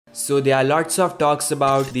So there are lots of talks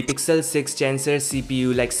about the Pixel 6 Tensor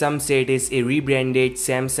CPU, like some say it is a rebranded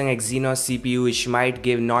Samsung Exynos CPU which might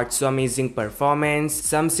give not so amazing performance.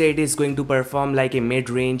 Some say it is going to perform like a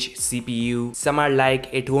mid-range CPU. Some are like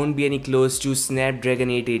it won't be any close to Snapdragon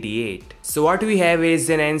 888. So what we have is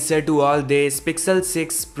an answer to all this. Pixel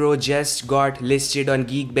 6 Pro just got listed on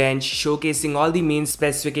Geekbench, showcasing all the main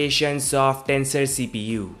specifications of Tensor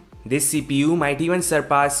CPU. This CPU might even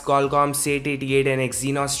surpass Qualcomm's 888 and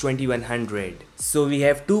Exynos 2100. So we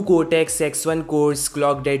have two Cortex-X1 cores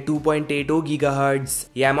clocked at 2.80 GHz.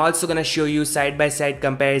 Yeah, I'm also gonna show you side-by-side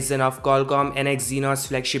comparison of Qualcomm and Exynos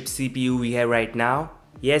flagship CPU we have right now.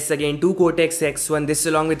 Yes, again two Cortex-X1, this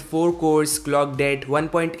along with 4 cores clocked at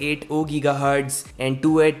 1.80 GHz and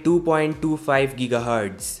 2 at 2.25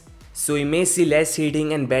 GHz. So we may see less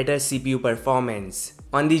heating and better CPU performance.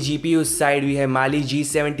 On the GPU side, we have Mali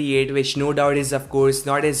G78, which no doubt is of course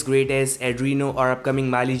not as great as Adreno or upcoming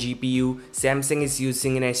Mali GPU Samsung is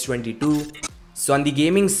using in S22. So on the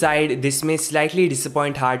gaming side, this may slightly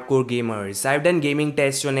disappoint hardcore gamers. I've done gaming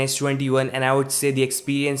tests on S21 and I would say the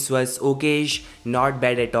experience was okayish, not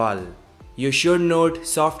bad at all. You should note,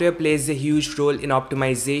 software plays a huge role in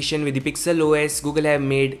optimization. With the Pixel OS, Google have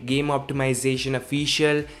made game optimization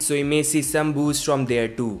official, so you may see some boost from there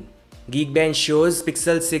too. Geekbench shows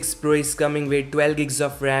Pixel 6 Pro is coming with 12 GB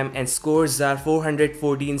of RAM and scores are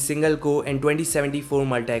 414 single core and 2074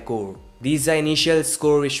 multi-core. These are initial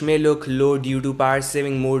score which may look low due to power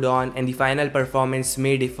saving mode on, and the final performance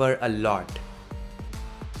may differ a lot.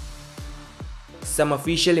 Some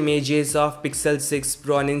official images of Pixel 6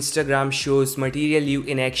 Pro on Instagram shows Material You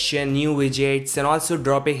in action, new widgets, and also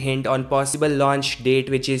drop a hint on possible launch date,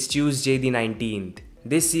 which is Tuesday the 19th.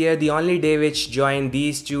 This year, the only day which join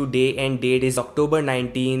these two day and date is October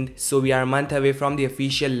 19th, so we are a month away from the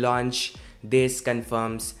official launch. This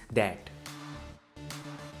confirms that.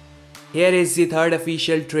 Here is the third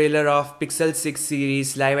official trailer of Pixel 6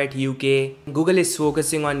 series live at UK. Google is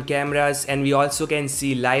focusing on cameras and we also can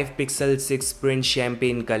see live Pixel 6 Pro in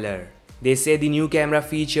champagne color. They say the new camera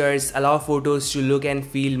features allow photos to look and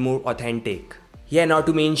feel more authentic. Yeah, not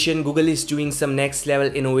to mention Google is doing some next level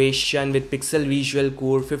innovation with Pixel Visual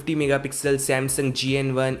Core, 50 megapixel Samsung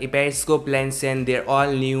GN1, a periscope lens and their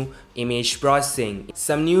all new image processing.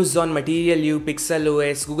 Some news on Material You Pixel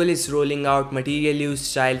OS. Google is rolling out Material You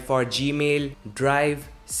style for Gmail, Drive,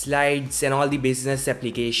 Slides and all the business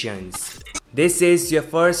applications. This is your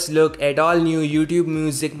first look at all new YouTube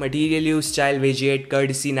Music Material You style widget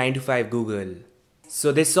courtesy 9to5 Google.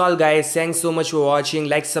 So this is all guys, thanks so much for watching,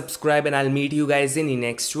 like, subscribe and I'll meet you guys in the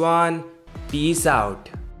next one. Peace out.